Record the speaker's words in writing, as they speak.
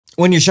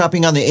When you're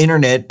shopping on the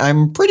internet,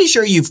 I'm pretty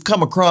sure you've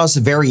come across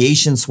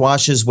variation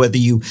swatches, whether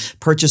you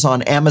purchase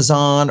on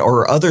Amazon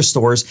or other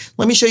stores.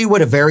 Let me show you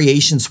what a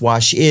variation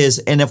swatch is.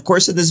 And of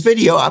course, in this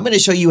video, I'm going to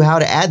show you how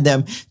to add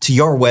them to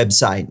your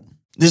website.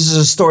 This is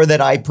a store that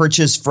I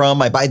purchase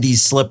from. I buy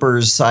these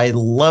slippers. I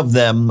love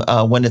them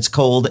when it's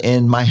cold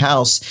in my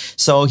house.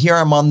 So here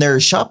I'm on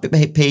their shop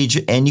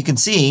page, and you can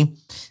see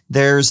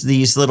there's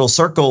these little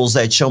circles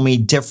that show me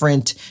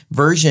different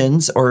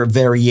versions or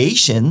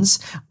variations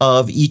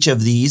of each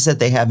of these that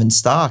they have in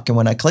stock. And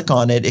when I click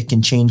on it, it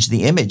can change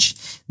the image.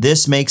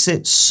 This makes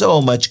it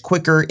so much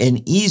quicker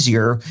and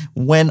easier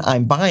when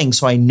I'm buying,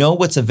 so I know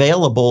what's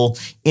available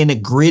in a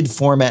grid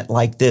format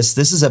like this.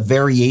 This is a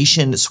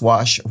variation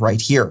swatch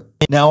right here.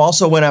 Now,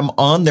 also when I'm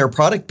on their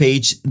product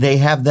page, they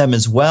have them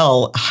as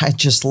well. I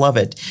just love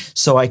it.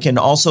 So I can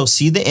also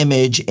see the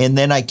image, and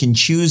then I can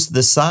choose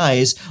the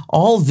size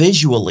all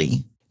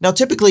visually. Now,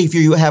 typically, if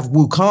you have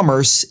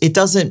WooCommerce, it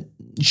doesn't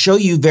show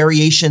you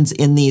variations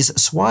in these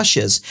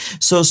swatches.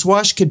 So a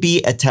swatch could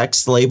be a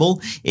text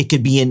label, it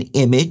could be an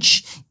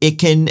image, it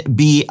can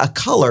be a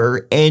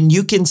color, and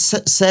you can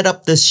set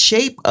up the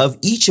shape of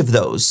each of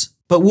those.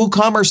 But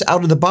WooCommerce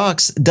out of the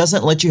box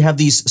doesn't let you have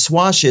these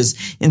swatches.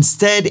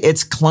 Instead,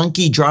 it's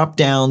clunky drop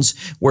downs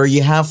where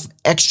you have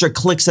extra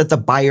clicks that the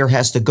buyer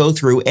has to go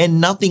through and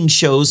nothing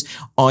shows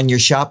on your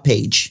shop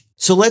page.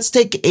 So let's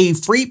take a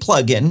free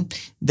plugin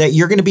that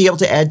you're going to be able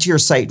to add to your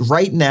site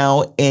right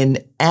now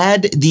and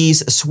add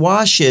these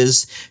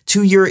swatches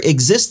to your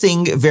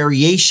existing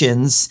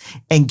variations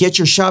and get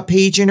your shop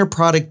page and your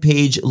product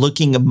page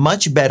looking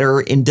much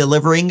better and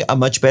delivering a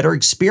much better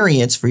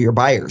experience for your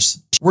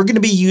buyers. We're going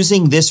to be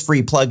using this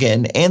free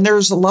plugin, and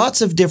there's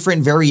lots of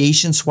different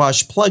variation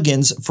swatch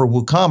plugins for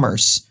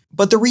WooCommerce.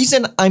 But the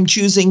reason I'm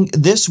choosing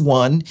this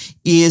one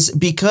is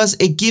because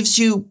it gives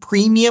you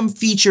premium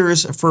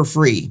features for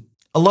free.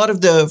 A lot of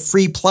the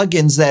free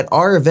plugins that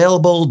are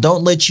available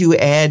don't let you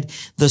add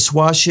the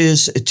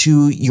swatches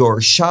to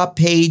your shop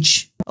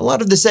page. A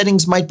lot of the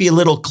settings might be a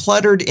little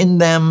cluttered in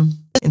them.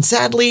 And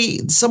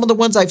sadly, some of the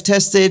ones I've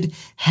tested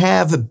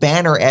have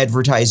banner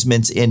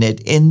advertisements in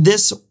it. And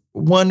this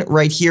one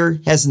right here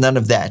has none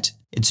of that.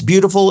 It's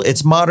beautiful,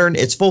 it's modern,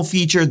 it's full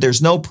featured.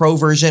 There's no pro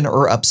version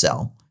or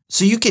upsell.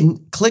 So you can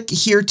click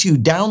here to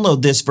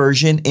download this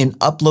version and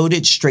upload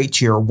it straight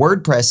to your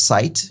WordPress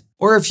site.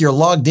 Or if you're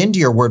logged into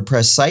your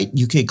WordPress site,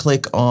 you could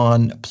click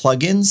on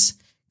Plugins,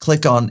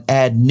 click on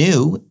Add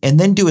New, and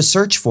then do a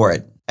search for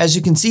it. As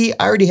you can see,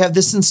 I already have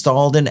this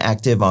installed and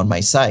active on my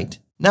site.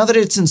 Now that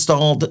it's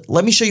installed,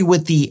 let me show you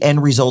what the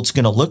end result's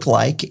going to look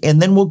like,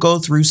 and then we'll go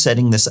through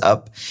setting this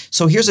up.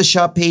 So here's a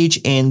shop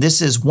page, and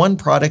this is one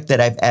product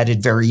that I've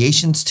added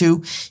variations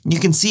to. You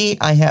can see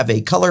I have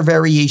a color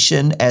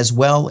variation as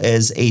well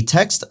as a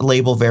text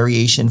label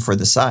variation for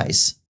the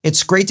size.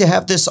 It's great to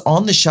have this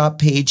on the shop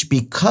page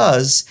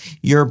because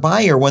your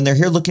buyer, when they're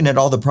here looking at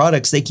all the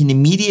products, they can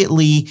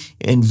immediately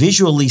and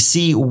visually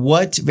see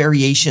what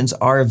variations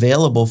are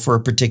available for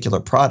a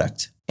particular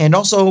product. And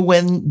also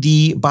when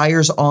the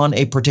buyer's on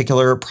a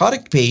particular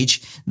product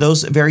page,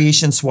 those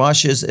variation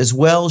swatches as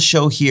well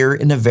show here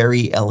in a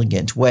very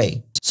elegant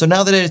way. So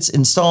now that it's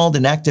installed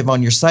and active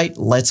on your site,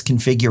 let's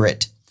configure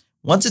it.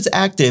 Once it's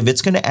active,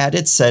 it's going to add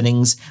its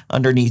settings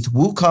underneath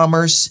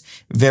WooCommerce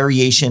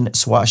variation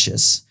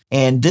swatches.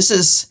 And this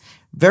is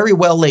very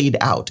well laid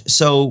out.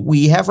 So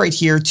we have right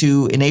here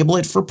to enable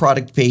it for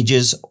product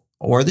pages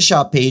or the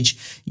shop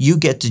page, you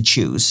get to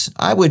choose.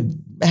 I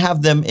would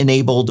have them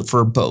enabled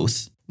for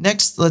both.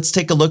 Next, let's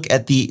take a look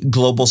at the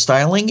global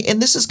styling.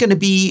 And this is going to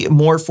be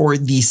more for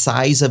the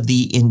size of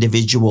the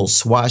individual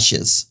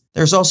swatches.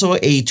 There's also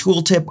a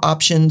tooltip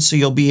option, so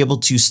you'll be able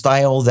to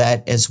style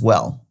that as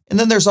well. And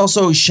then there's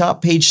also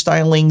shop page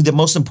styling. The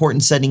most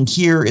important setting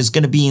here is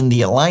going to be in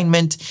the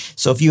alignment.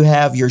 So if you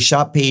have your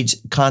shop page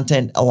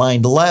content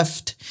aligned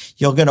left,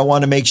 you're going to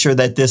want to make sure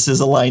that this is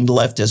aligned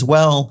left as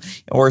well,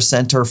 or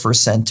center for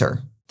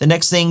center. The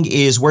next thing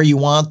is where you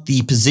want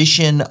the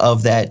position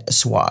of that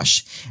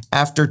swash.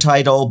 After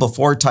title,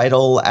 before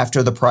title,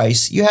 after the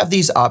price, you have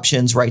these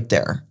options right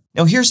there.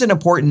 Now here's an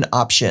important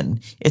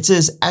option. It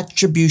says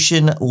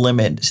attribution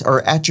limit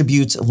or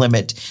attributes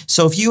limit.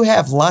 So if you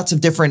have lots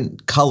of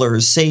different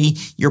colors, say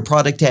your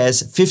product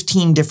has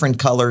 15 different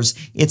colors,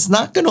 it's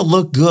not going to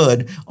look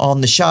good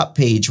on the shop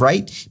page,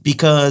 right?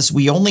 Because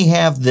we only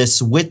have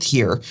this width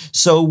here.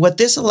 So what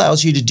this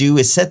allows you to do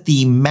is set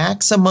the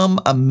maximum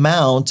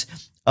amount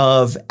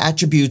of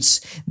attributes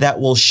that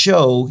will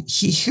show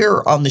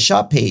here on the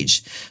shop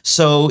page.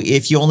 So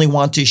if you only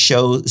want to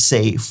show,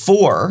 say,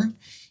 4,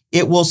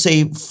 it will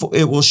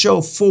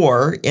show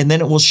 4, and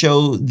then it will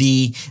show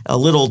the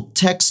little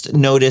text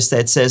notice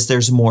that says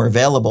there's more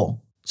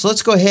available. So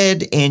let's go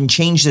ahead and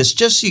change this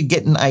just so you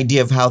get an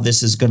idea of how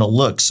this is going to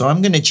look. So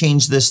I'm going to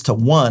change this to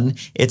 1.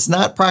 It's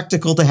not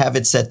practical to have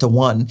it set to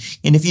 1.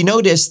 And if you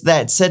notice,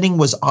 that setting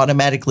was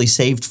automatically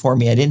saved for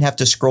me. I didn't have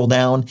to scroll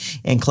down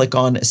and click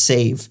on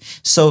save.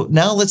 So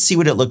now let's see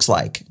what it looks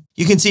like.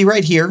 You can see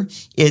right here,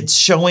 it's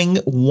showing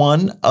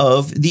one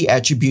of the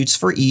attributes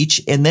for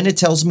each, and then it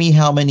tells me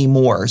how many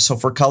more. So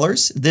for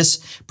colors,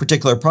 this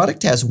particular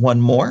product has one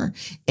more.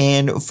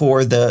 And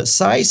for the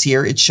size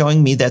here, it's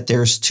showing me that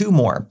there's two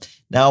more.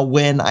 Now,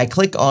 when I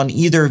click on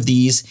either of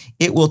these,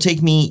 it will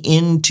take me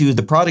into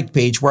the product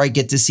page where I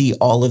get to see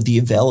all of the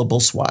available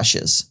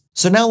swatches.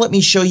 So now let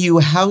me show you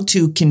how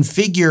to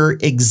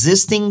configure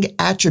existing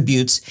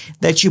attributes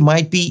that you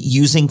might be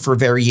using for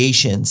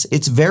variations.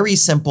 It's very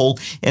simple,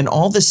 and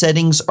all the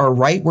settings are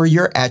right where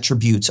your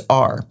attributes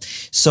are.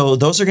 So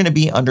those are going to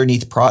be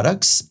underneath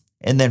products,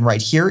 and then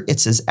right here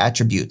it says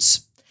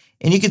attributes.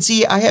 And you can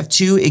see I have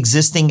two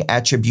existing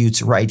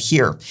attributes right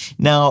here.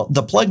 Now,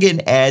 the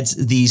plugin adds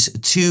these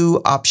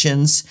two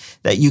options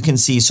that you can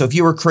see. So if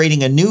you were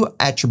creating a new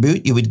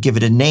attribute, you would give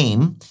it a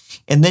name,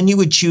 and then you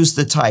would choose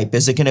the type.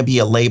 Is it going to be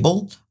a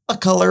label, a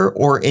color,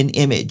 or an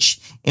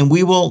image? And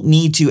we will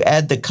need to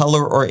add the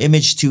color or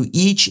image to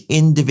each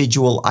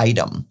individual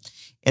item.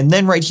 And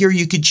then right here,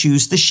 you could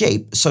choose the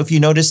shape. So if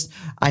you notice,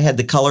 I had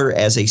the color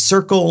as a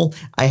circle.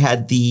 I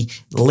had the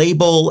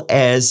label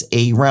as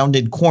a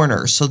rounded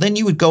corner. So then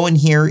you would go in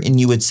here and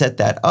you would set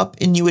that up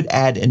and you would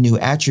add a new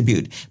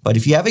attribute. But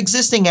if you have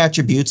existing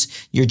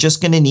attributes, you're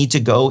just going to need to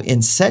go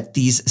and set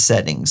these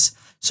settings.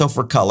 So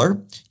for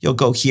color, you'll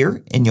go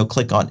here and you'll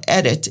click on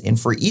edit. And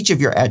for each of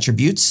your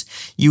attributes,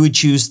 you would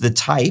choose the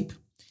type,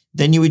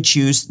 then you would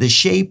choose the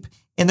shape.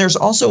 And there's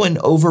also an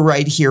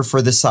override here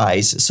for the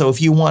size. So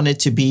if you want it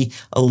to be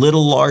a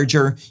little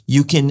larger,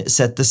 you can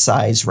set the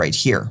size right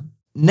here.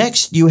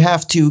 Next, you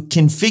have to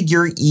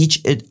configure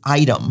each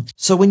item.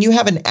 So when you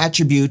have an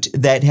attribute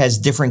that has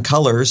different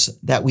colors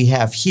that we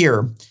have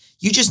here,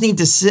 you just need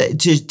to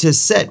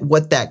set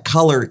what that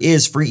color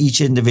is for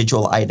each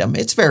individual item.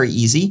 It's very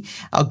easy.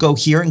 I'll go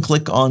here and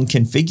click on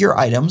configure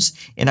items,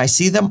 and I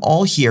see them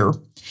all here.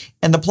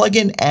 And the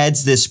plugin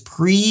adds this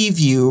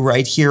preview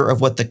right here of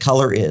what the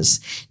color is.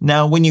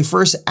 Now, when you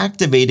first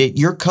activate it,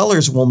 your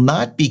colors will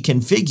not be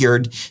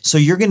configured, so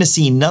you're going to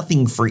see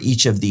nothing for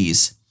each of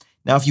these.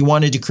 Now, if you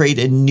wanted to create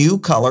a new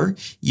color,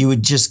 you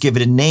would just give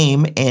it a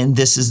name, and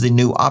this is the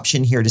new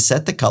option here to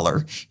set the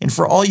color. And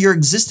for all your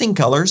existing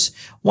colors,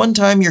 one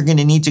time you're going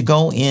to need to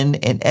go in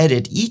and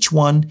edit each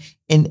one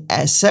and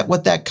set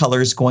what that color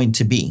is going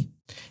to be.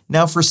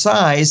 Now for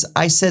size,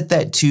 I set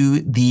that to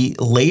the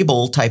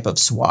label type of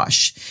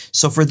swash.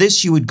 So for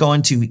this, you would go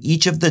into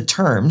each of the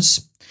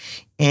terms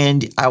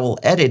and I will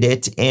edit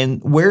it.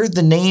 And where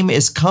the name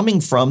is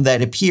coming from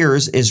that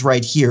appears is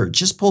right here. It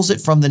just pulls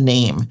it from the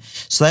name.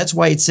 So that's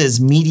why it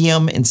says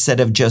medium instead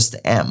of just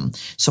M.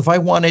 So if I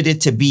wanted it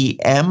to be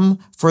M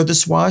for the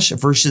swash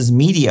versus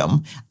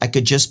medium, I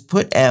could just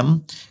put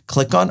M,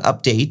 click on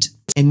update,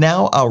 and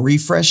now I'll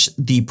refresh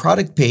the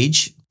product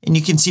page. And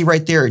you can see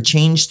right there, it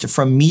changed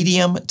from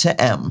medium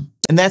to M.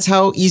 And that's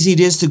how easy it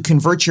is to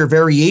convert your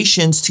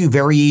variations to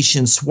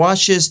variation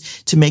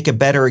swatches to make a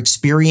better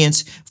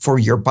experience for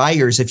your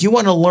buyers. If you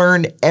want to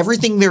learn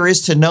everything there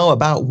is to know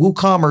about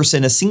WooCommerce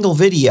in a single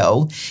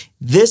video,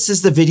 this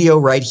is the video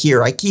right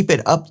here. I keep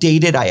it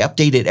updated. I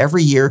update it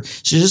every year.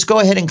 So just go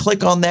ahead and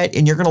click on that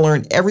and you're going to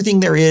learn everything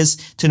there is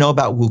to know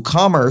about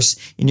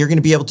WooCommerce, and you're going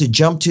to be able to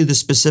jump to the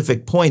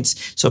specific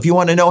points. So if you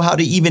want to know how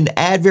to even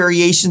add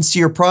variations to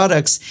your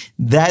products,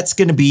 that's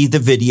going to be the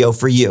video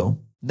for you.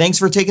 Thanks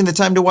for taking the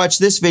time to watch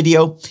this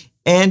video,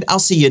 and I'll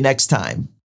see you next time.